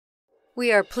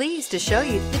We are pleased to show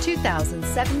you the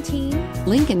 2017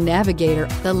 Lincoln Navigator.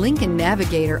 The Lincoln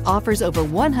Navigator offers over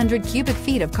 100 cubic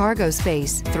feet of cargo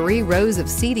space, 3 rows of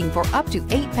seating for up to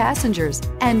 8 passengers,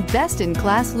 and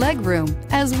best-in-class legroom,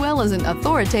 as well as an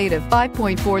authoritative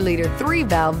 5.4-liter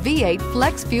 3-valve V8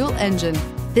 flex fuel engine.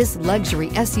 This luxury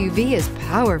SUV is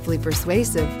powerfully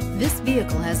persuasive. This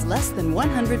vehicle has less than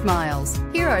 100 miles.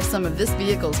 Here are some of this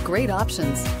vehicle's great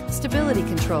options: stability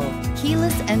control,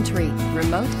 keyless entry,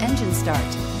 remote engine start,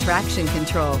 traction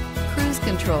control, cruise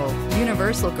control,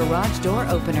 universal garage door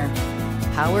opener,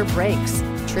 power brakes,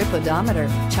 trip odometer,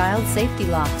 child safety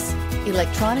locks,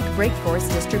 electronic brake force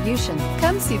distribution.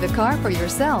 Come see the car for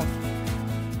yourself.